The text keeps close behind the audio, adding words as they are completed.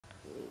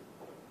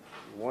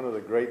one of the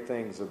great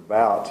things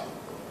about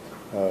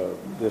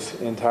this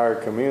entire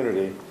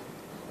community,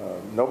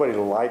 nobody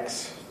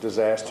likes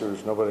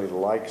disasters, nobody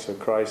likes a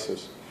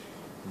crisis,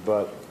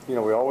 but we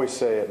always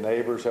say it,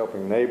 neighbors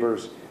helping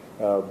neighbors,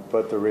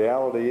 but the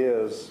reality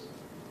is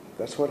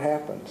that's what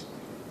happens.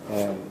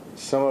 And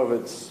some of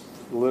it's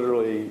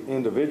literally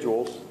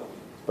individuals,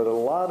 but a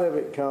lot of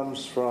it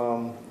comes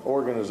from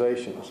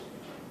organizations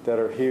that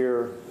are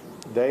here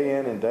day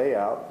in and day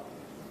out,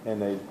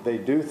 and they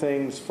do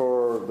things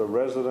for the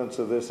residents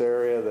of this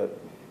area that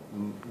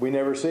we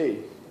never see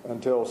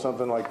until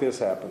something like this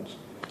happens.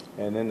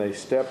 And then they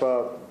step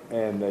up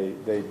and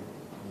they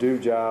do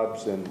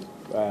jobs, and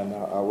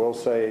I will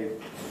say,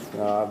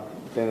 I've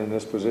been in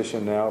this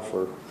position now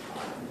for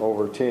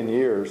over 10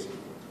 years,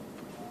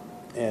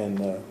 and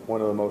one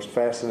of the most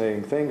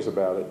fascinating things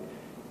about it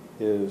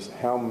is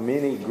how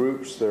many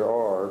groups there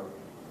are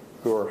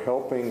who are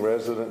helping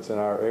residents in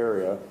our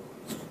area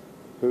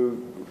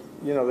who,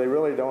 they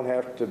really don't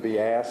have to be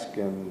asked,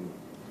 and,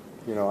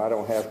 I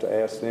don't have to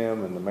ask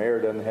them, and the mayor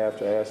doesn't have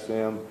to ask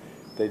them.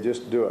 They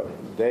just do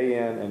it day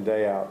in and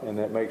day out, and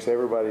that makes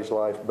everybody's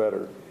life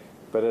better.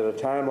 But at a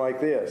time like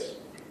this,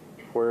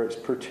 where it's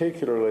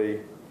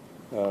particularly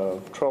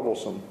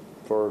troublesome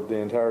for the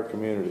entire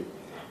community,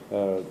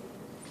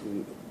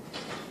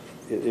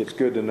 it's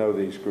good to know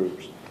these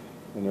groups.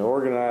 And they're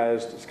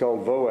organized, it's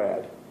called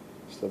VOAD.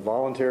 It's the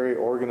Voluntary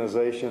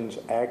Organizations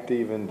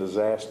Active in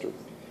Disaster.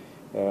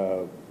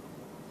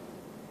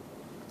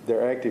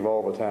 They're active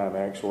all the time,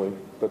 actually,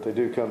 but they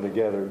do come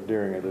together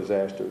during a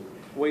disaster.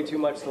 Way too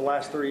much the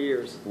last 3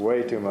 years.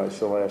 Way too much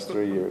the last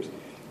 3 years.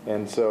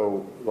 And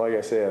so, like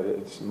I said,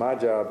 it's my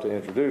job to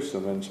introduce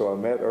them. And so I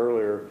met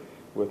earlier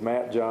with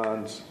Matt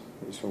Johns.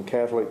 He's from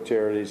Catholic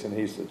Charities, and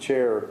he's the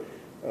chair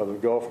of the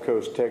Gulf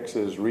Coast,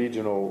 Texas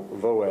Regional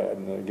VOAD.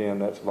 And again,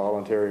 that's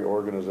Voluntary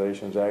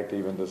Organizations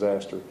Active in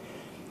Disaster.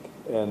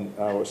 And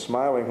I was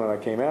smiling when I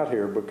came out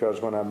here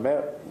because when I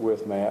met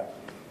with Matt,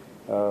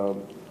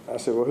 I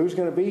said, well, who's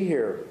going to be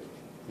here?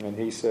 And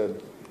he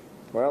said,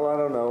 well, I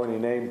don't know. And he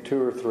named 2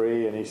 or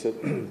 3, and he said,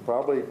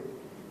 probably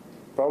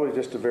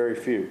just a very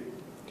few.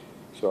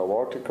 So I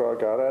walked across,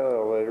 got out of the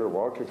elevator,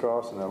 walked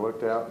across, and I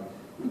looked out,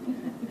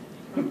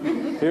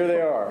 and here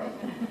they are.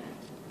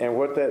 And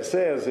what that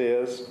says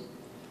is,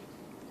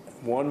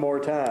 one more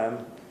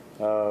time,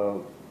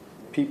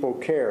 people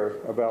care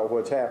about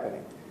what's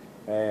happening.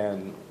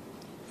 And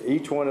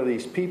each one of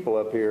these people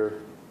up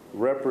here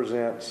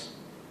represents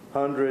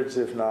hundreds,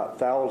 if not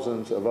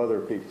thousands, of other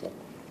people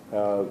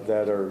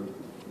that are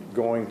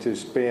going to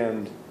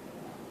spend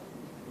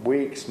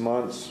weeks,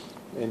 months,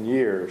 and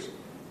years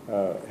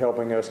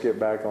helping us get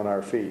back on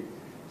our feet.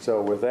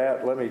 So with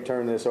that, let me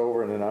turn this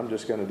over, and then I'm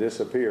just going to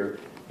disappear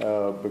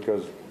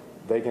because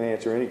they can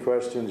answer any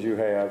questions you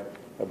have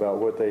about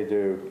what they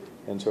do.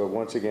 And so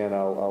once again,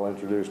 I'll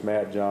introduce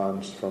Matt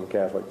Johns from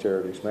Catholic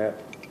Charities. Matt,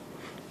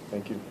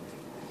 thank you.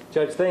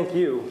 Judge, thank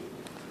you.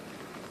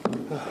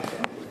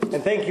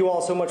 And thank you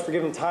all so much for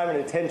giving time and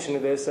attention to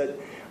this.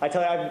 I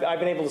tell you, I've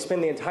been able to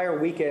spend the entire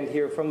weekend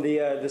here from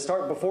the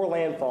start before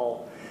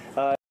landfall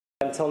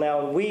until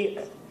now, and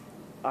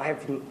I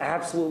have been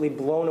absolutely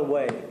blown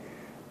away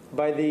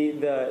by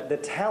the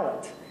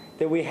talent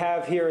that we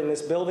have here in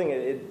this building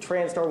at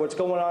TransStar, what's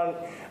going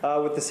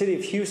on with the city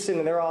of Houston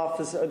and their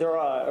office, their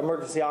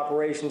emergency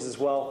operations as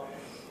well.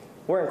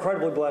 We're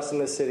incredibly blessed in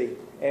this city,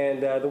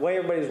 and the way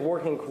everybody's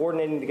working,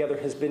 coordinating together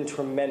has been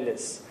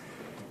tremendous.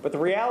 But the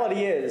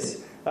reality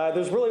is,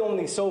 there's really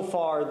only so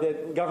far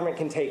that government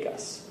can take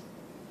us.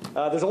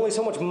 There's only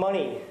so much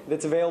money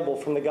that's available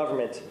from the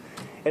government.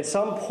 At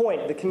some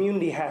point, the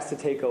community has to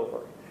take over.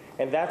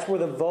 And that's where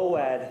the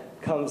VOAD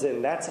comes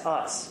in. That's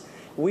us.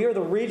 We are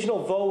the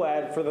regional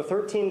VOAD for the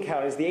 13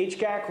 counties, the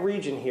HGAC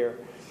region here.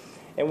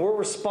 And we're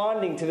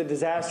responding to the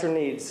disaster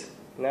needs.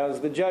 Now, as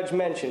the judge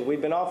mentioned,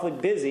 we've been awfully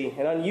busy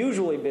and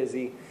unusually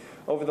busy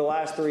over the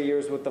last 3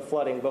 years with the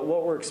flooding. But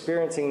what we're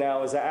experiencing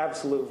now is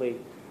absolutely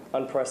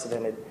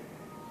unprecedented.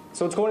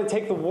 So it's going to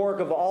take the work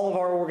of all of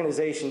our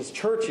organizations,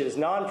 churches,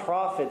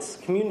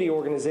 nonprofits, community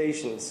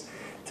organizations,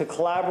 to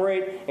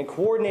collaborate and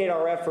coordinate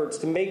our efforts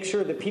to make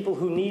sure that people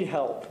who need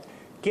help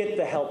get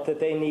the help that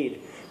they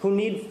need, who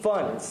need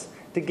funds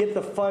to get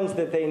the funds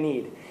that they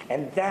need.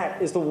 And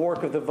that is the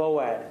work of the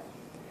VOAD.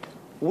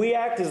 We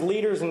act as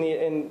leaders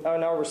in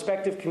our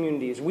respective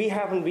communities. We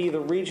happen to be the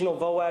regional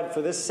VOAD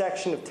for this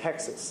section of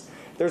Texas.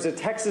 There's a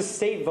Texas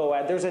state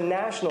VOAD. There's a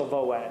national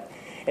VOAD.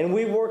 And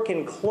we work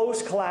in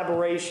close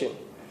collaboration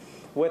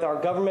with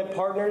our government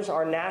partners,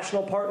 our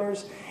national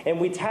partners, and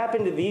we tap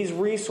into these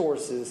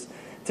resources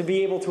to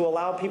be able to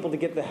allow people to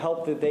get the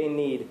help that they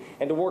need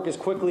and to work as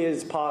quickly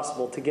as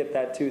possible to get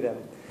that to them.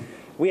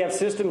 We have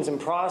systems and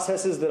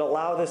processes that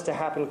allow this to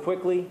happen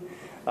quickly.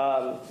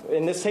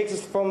 And this takes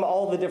us from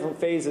all the different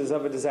phases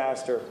of a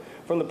disaster,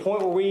 from the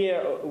point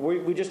where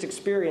we just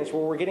experienced,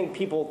 where we're getting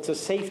people to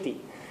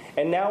safety.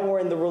 And now we're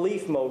in the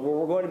relief mode, where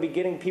we're going to be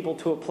getting people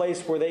to a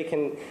place where they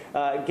can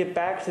get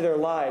back to their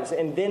lives.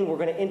 And then we're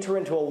going to enter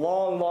into a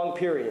long, long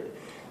period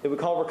that we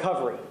call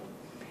recovery.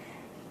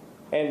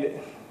 And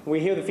We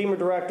hear the FEMA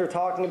director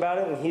talking about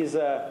it, and he's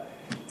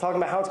talking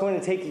about how it's going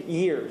to take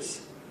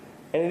years.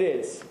 And it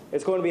is.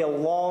 It's going to be a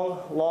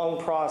long,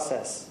 long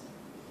process.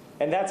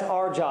 And that's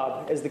our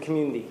job as the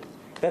community.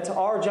 That's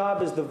our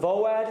job as the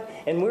VOAD,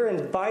 and we're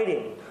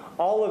inviting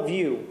all of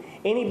you,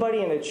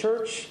 anybody in a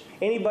church,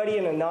 anybody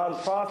in a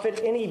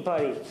nonprofit,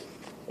 anybody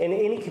in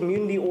any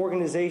community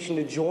organization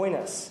to join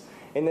us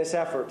in this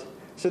effort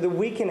so that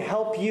we can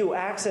help you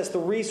access the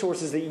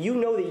resources that you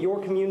know that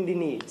your community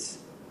needs.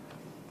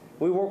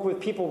 We work with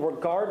people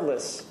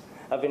regardless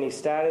of any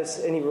status,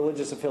 any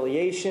religious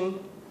affiliation.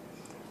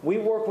 We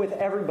work with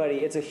everybody.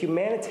 It's a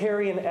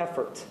humanitarian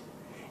effort.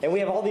 And we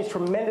have all these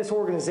tremendous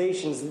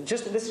organizations.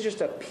 This is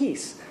just a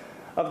piece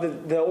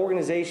of the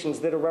organizations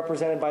that are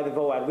represented by the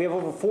VOAD. We have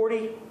over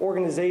 40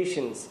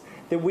 organizations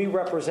that we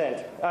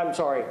represent.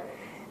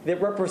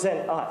 That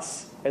represent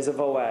us as a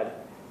VOAD.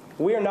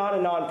 We are not a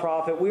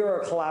nonprofit. We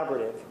are a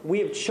collaborative. We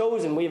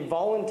have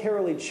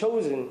voluntarily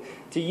chosen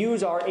to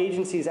use our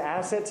agency's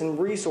assets and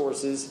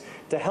resources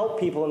to help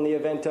people in the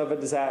event of a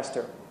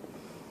disaster.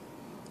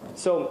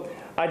 So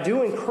I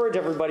do encourage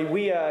everybody,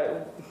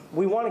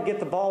 we want to get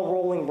the ball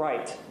rolling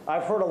right.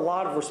 I've heard a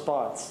lot of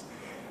response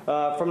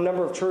from a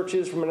number of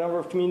churches, from a number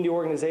of community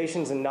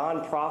organizations and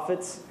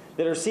nonprofits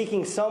that are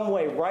seeking some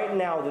way right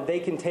now that they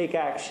can take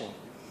action.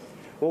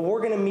 Well, we're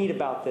going to meet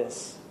about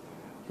this.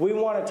 We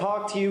want to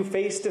talk to you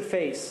face to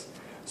face.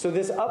 So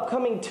this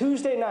upcoming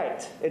Tuesday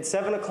night at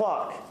 7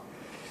 o'clock,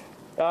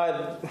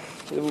 the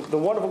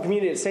wonderful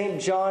community at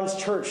St. John's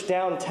Church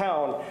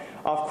downtown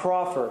off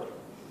Crawford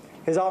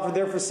has offered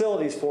their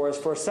facilities for us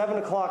for a 7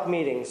 o'clock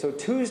meeting. So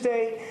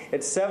Tuesday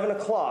at 7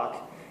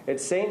 o'clock at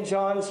St.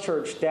 John's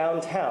Church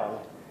downtown,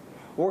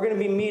 we're going to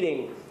be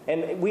meeting,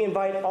 and we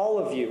invite all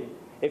of you,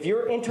 if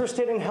you're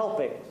interested in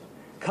helping,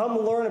 come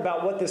learn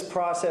about what this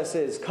process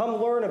is. Come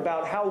learn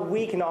about how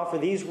we can offer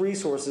these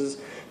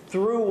resources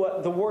through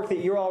the work that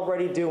you're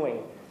already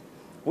doing.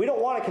 We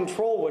don't want to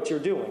control what you're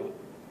doing.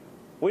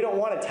 We don't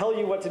want to tell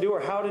you what to do or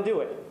how to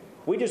do it.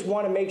 We just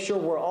want to make sure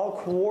we're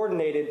all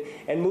coordinated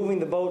and moving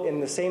the boat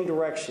in the same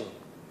direction.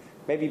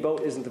 Maybe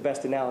boat isn't the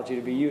best analogy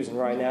to be using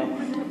right now.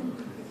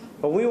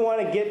 But we want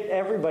to get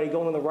everybody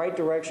going in the right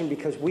direction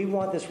because we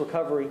want this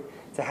recovery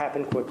to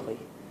happen quickly.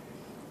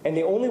 And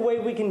the only way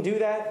we can do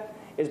that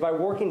is by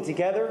working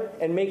together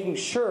and making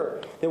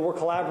sure that we're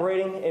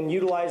collaborating and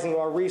utilizing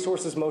our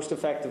resources most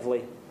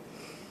effectively.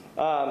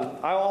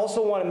 I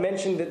also want to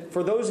mention that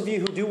for those of you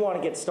who do want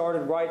to get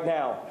started right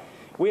now,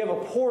 we have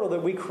a portal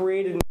that we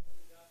created.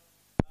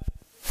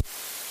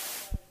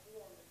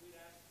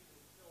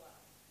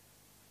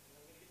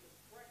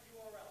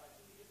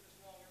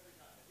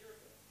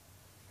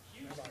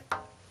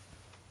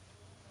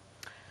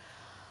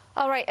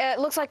 All right, it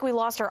looks like we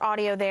lost our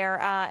audio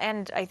there,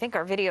 and I think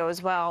our video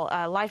as well.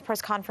 Live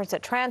press conference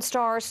at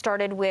TransStar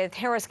started with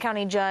Harris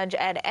County Judge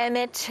Ed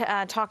Emmett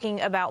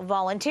talking about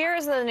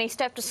volunteers. Then he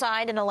stepped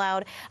aside and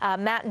allowed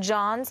Matt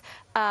Johns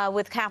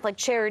with Catholic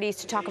Charities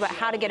to talk about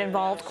how to get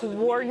involved,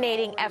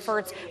 coordinating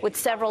efforts with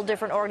several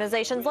different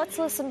organizations. Let's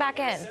listen back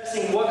in.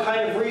 What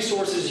kind of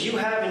resources you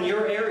have in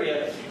your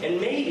area, and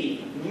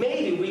maybe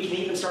we can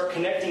even start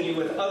connecting you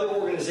with other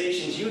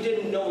organizations you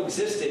didn't know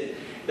existed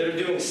that are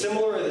doing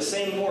similar or the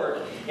same work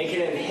and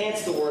can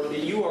enhance the work that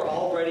you are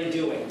already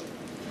doing.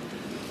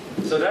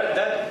 So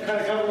that kind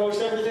of cover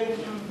most everything?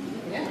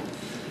 Yeah.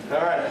 All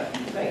right.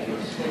 Thank you.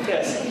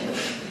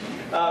 Yes.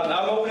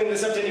 I'm opening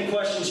this up to any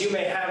questions you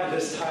may have at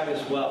this time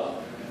as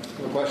well.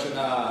 Quick question.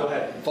 Go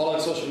ahead. Following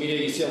social media,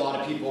 you see a lot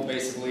of people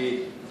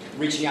basically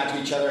reaching out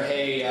to each other.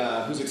 Hey,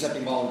 who's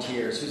accepting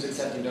volunteers? Who's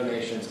accepting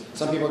donations?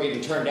 Some people are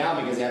getting turned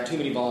down because they have too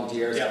many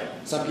volunteers. Yeah.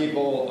 Some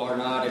people are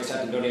not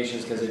accepting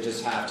donations because they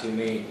just have too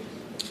many.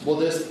 Will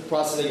this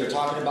process that you're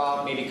talking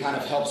about maybe kind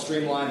of help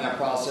streamline that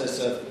process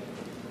of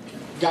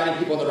guiding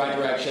people in the right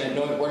direction,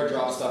 knowing where to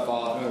drop stuff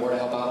off, knowing where to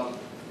help out?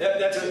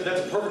 That's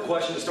a perfect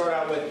question to start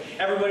out with.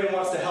 Everybody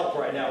wants to help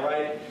right now,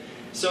 right?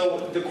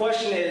 So the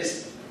question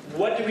is,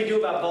 what do we do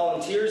about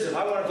volunteers? If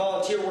I want to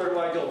volunteer, where do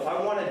I go? If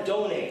I want to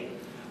donate,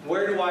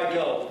 where do I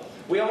go?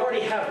 We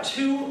already have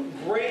two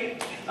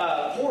great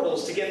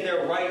portals to get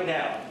there right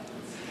now.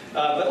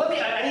 But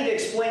I need to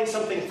explain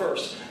something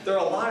first. There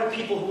are a lot of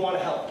people who want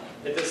to help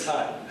at this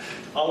time.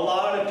 A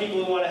lot of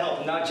people who want to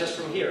help, not just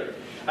from here.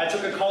 I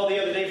took a call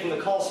the other day from the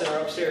call center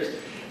upstairs.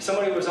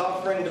 Somebody was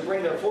offering to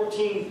bring their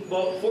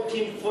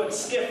 14-foot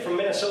skiff from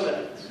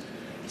Minnesota.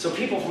 So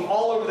people from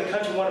all over the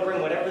country want to bring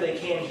whatever they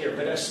can here,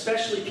 but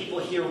especially people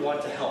here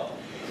want to help.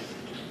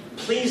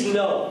 Please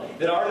know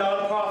that our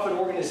nonprofit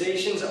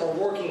organizations are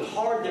working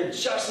hard. They're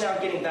just now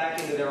getting back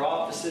into their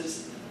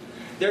offices.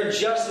 They're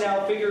just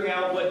now figuring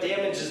out what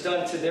damage is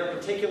done to their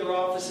particular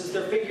offices.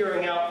 They're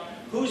figuring out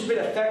who's been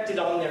affected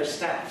on their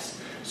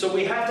staffs. So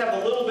we have to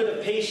have a little bit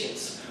of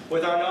patience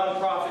with our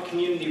nonprofit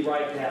community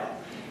right now.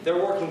 They're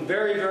working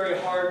very, very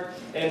hard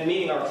and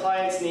meeting our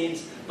clients'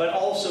 needs, but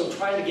also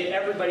trying to get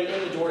everybody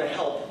in the door to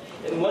help.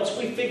 And once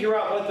we figure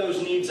out what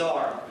those needs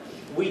are,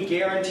 we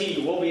guarantee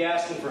you we'll be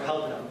asking for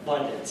help in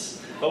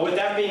abundance. But with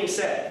that being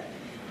said,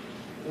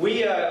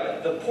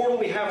 The portal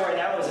we have right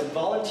now is at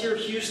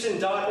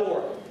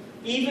volunteerhouston.org.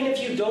 Even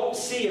if you don't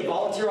see a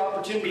volunteer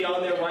opportunity on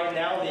there right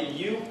now that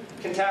you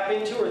can tap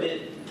into or that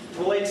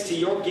relates to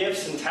your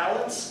gifts and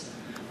talents,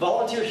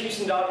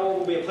 volunteerhouston.org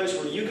will be a place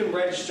where you can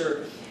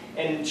register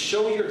and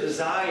show your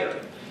desire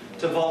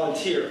to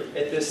volunteer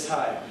at this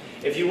time.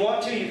 If you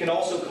want to, you can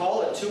also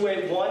call at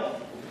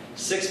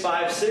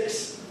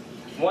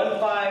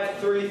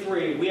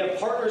 281-656-1533. We have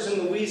partners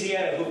in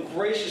Louisiana who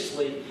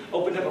graciously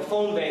opened up a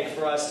phone bank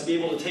for us to be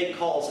able to take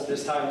calls at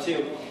this time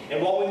too.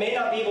 And while we may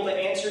not be able to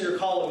answer your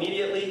call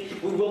immediately,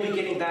 we will be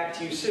getting back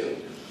to you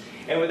soon.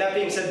 And with that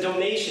being said,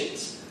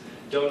 donations.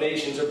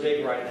 Donations are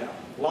big right now.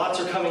 Lots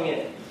are coming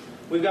in.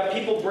 We've got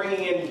people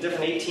bringing in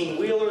different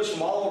 18-wheelers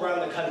from all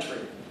around the country.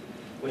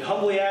 We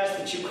humbly ask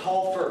that you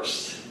call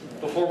first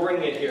before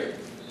bringing it here.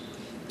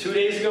 2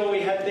 days ago,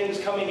 we had things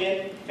coming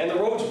in, and the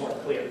roads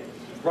weren't clear.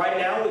 Right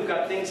now, we've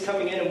got things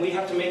coming in, and we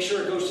have to make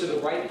sure it goes to the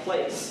right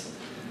place.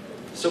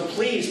 So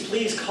please,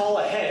 please call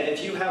ahead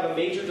if you have a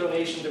major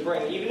donation to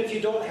bring. Even if you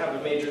don't have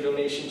a major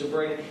donation to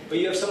bring, but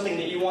you have something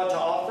that you want to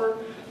offer,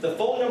 the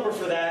phone number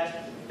for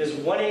that is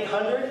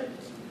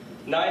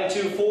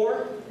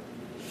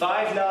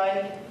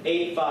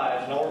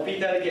 1-800-924-5985. And I'll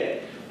repeat that again.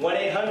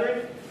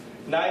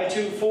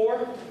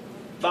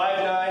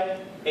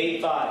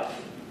 1-800-924-5985.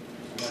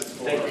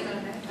 Thank you.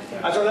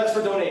 I'm sorry, that's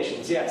for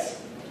donations,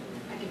 yes.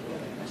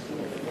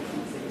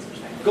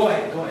 Go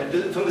ahead.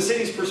 From the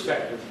city's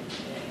perspective.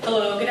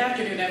 Hello, good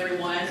afternoon,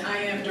 everyone.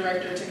 I am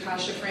Director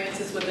Takasha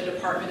Francis with the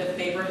Department of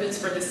Neighborhoods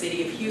for the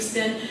City of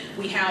Houston.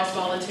 We house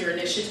volunteer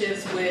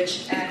initiatives,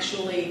 which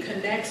actually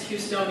connects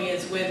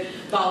Houstonians with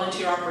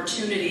volunteer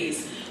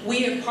opportunities.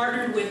 We have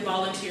partnered with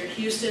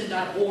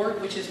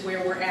volunteerhouston.org, which is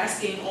where we're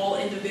asking all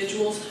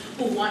individuals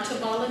who want to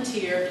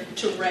volunteer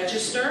to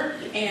register,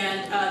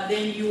 and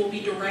then you will be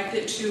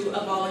directed to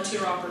a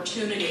volunteer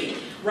opportunity.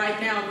 Right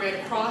now,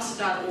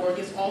 redcross.org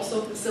is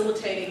also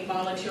facilitating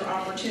volunteer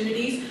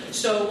opportunities.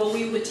 So what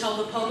we would tell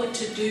the public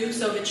to do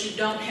so that you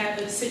don't have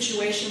a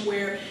situation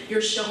where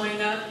you're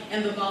showing up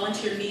and the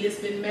volunteer need has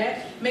been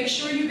met, make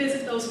sure you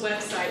visit those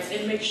websites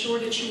and make sure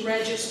that you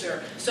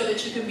register so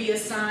that you can be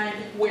assigned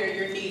where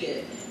you're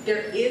needed.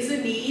 There is a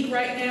need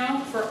right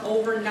now for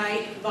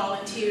overnight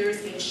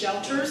volunteers in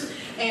shelters,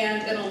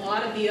 and in a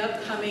lot of the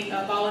upcoming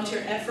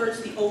volunteer efforts,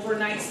 the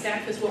overnight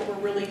staff is what we're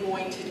really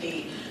going to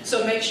need.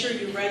 So make sure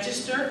you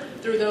register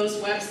through those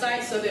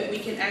websites so that we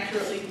can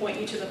accurately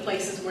point you to the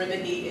places where the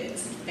need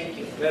is. Thank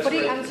you.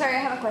 I'm sorry, I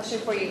have a question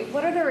for you.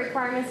 What are the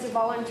requirements to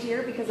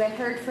volunteer? Because I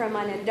heard from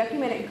an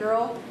undocumented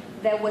girl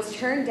that was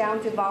turned down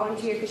to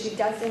volunteer because she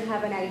doesn't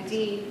have an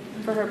ID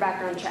for her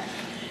background check.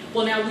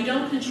 Well, now, we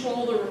don't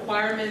control the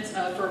requirements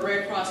for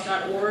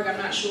redcross.org. I'm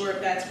not sure if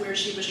that's where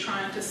she was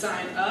trying to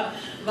sign up.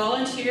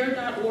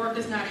 Volunteer.org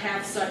does not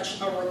have such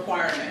a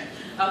requirement.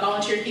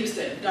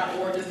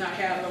 Volunteerhouston.org does not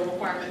have a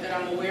requirement that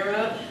I'm aware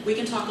of. We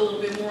can talk a little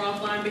bit more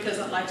offline because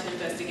I'd like to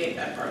investigate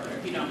that further,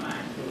 if you don't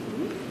mind.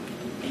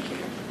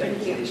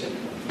 Thank you.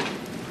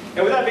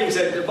 And with that being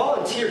said, the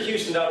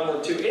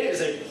volunteerhouston.org too, it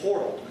is a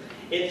portal.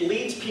 It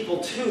leads people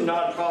to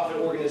nonprofit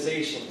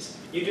organizations.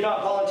 You do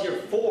not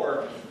volunteer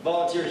for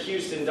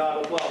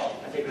volunteerhouston.org. Well,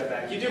 I take that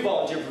back. You do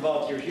volunteer for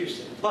Volunteer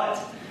Houston, but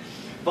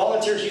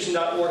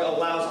volunteerhouston.org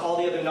allows all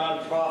the other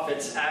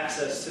nonprofits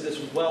access to this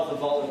wealth of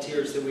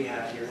volunteers that we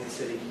have here in the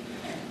city.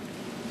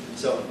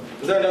 So,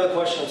 was there another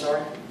question? I'm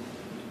sorry.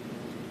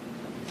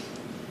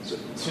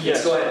 So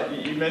yes, go ahead.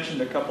 You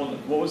mentioned a couple.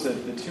 What was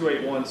it? The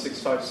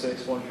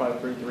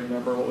 281-656-1533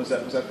 number. What was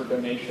that? Was that for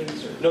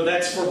donations? Or? No,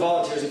 that's for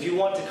volunteers. If you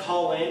want to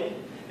call in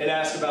and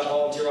ask about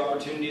volunteer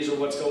opportunities or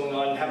what's going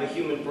on, and have a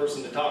human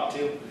person to talk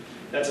to,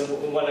 that's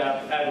one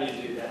avenue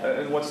to do that.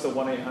 And what's the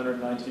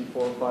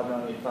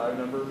 1-800-924-5985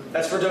 number?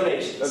 That's for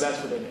donations. Oh, that's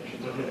for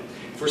donations. Okay.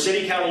 For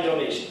city-county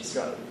donations.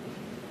 Got it.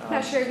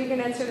 Not sure if you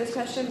can answer this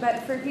question,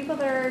 but for people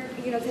that are,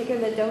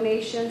 taking the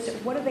donations,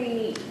 what do they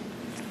need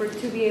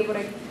to be able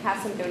to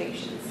have some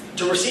donations?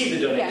 To receive the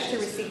donations? Yeah, to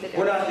receive the donations.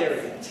 We're not there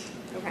yet.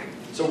 Okay.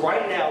 So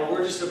right now,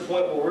 we're just at a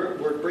point where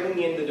we're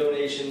bringing in the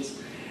donations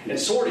and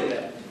sorting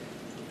them.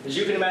 As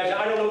you can imagine,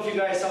 I don't know if you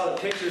guys saw the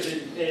pictures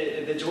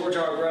at the George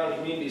R. Brown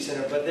Community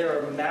Center, but there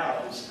are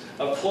mounds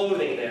of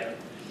clothing there.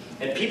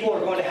 And people are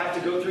going to have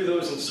to go through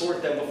those and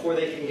sort them before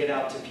they can get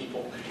out to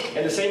people.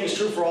 And the same is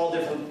true for all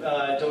different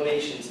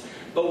donations.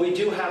 But we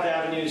do have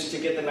avenues to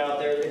get them out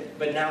there,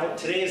 but now,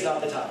 today is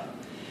not the time.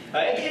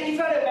 And you've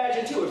got to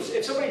imagine, too,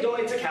 if somebody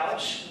donates a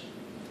couch,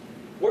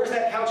 where's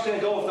that couch going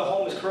to go if the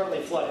home is currently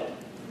flooded?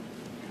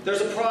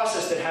 There's a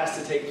process that has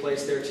to take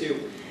place there,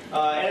 too.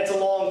 And it's a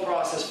long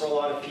process for a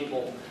lot of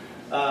people.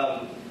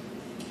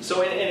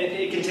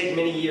 It can take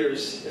many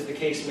years, as the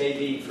case may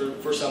be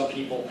for some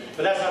people.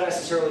 But that's not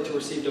necessarily to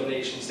receive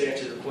donations, to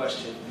answer your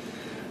question.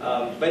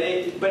 But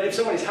if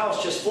somebody's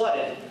house just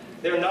flooded,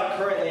 they're not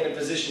currently in a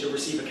position to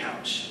receive a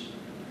couch.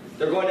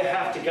 They're going to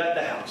have to gut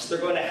the house. They're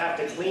going to have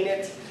to clean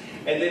it,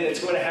 and then it's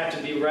going to have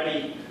to be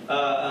ready.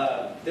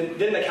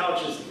 Then the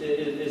couch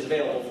is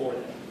available for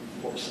them,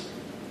 of course.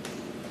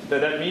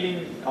 That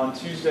meeting on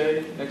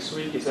Tuesday next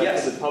week, is that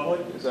Yes. for the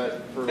public? Is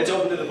that for? It's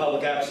open to the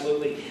public,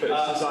 absolutely. But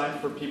it's designed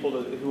for people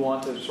who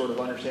want to sort of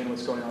understand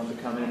what's going on to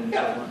come in and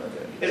Yeah. sort of,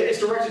 okay. It's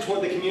directed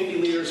toward the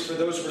community leaders for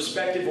those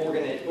respective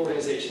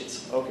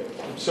organizations. Okay.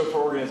 So for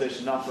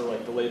organization, not for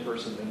like the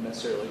layperson to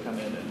necessarily come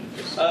in and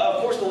just.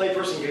 Of course, the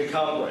layperson can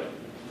come, Right.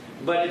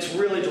 but it's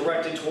really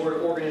directed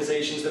toward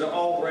organizations that are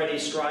already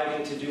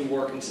striving to do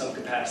work in some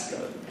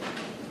capacity.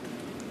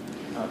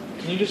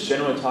 Can you just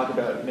generally talk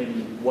about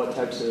maybe what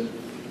types of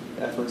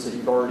efforts that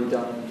you've already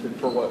done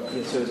for what,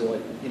 so is it like,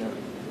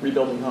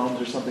 rebuilding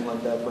homes or something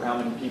like that, for how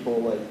many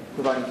people, like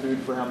providing food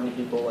for how many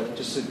people, like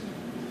just a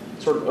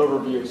sort of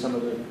overview of some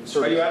of the services?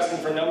 Are you asking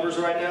for numbers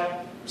right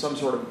now? Some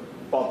sort of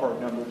ballpark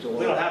numbers? Or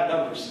We don't have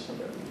numbers.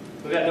 Okay.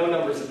 We've got no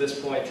numbers at this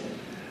point.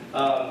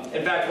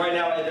 In fact, right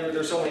now,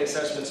 there's so many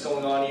assessments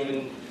going on,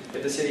 even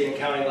at the city and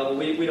county level.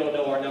 We don't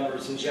know our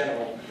numbers in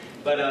general.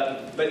 But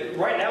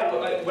right now,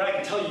 what I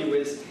can tell you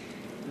is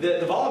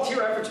the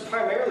volunteer efforts have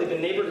primarily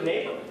been neighbor to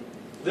neighbor.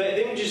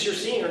 The images you're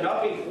seeing are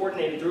not being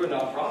coordinated through a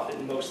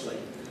nonprofit mostly.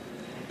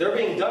 They're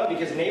being done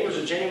because neighbors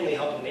are genuinely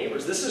helping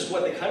neighbors. This is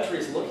what the country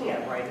is looking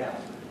at right now.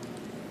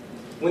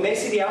 When they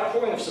see the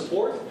outpouring of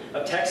support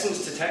of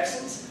Texans to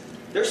Texans,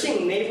 they're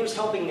seeing neighbors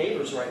helping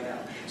neighbors right now.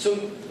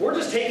 So we're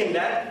just taking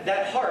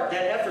that heart,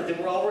 that effort that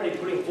we're already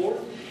putting forth,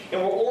 and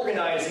we're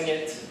organizing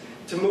it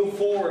to move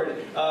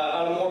forward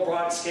on a more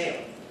broad scale.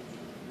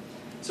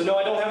 So no,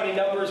 I don't have any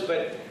numbers,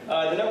 but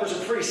the numbers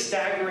are pretty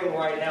staggering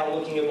right now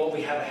looking at what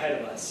we have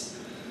ahead of us.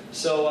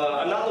 So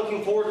I'm not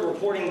looking forward to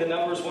reporting the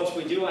numbers once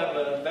we do have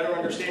a better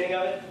understanding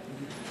of it.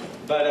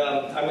 But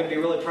I'm going to be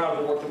really proud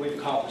of the work that we've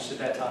accomplished at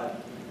that time.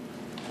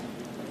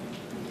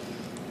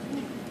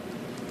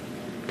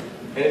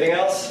 Anything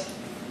else?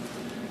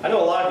 I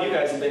know a lot of you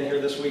guys have been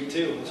here this week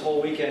too, this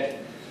whole weekend.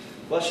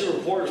 Bless you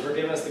reporters for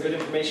giving us the good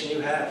information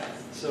you have.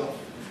 So,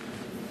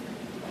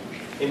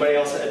 anybody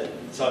else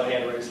saw a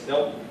hand raised?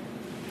 Nope.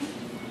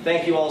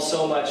 Thank you all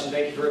so much, and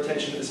thank you for your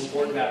attention to this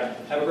important matter.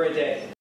 Have a great day.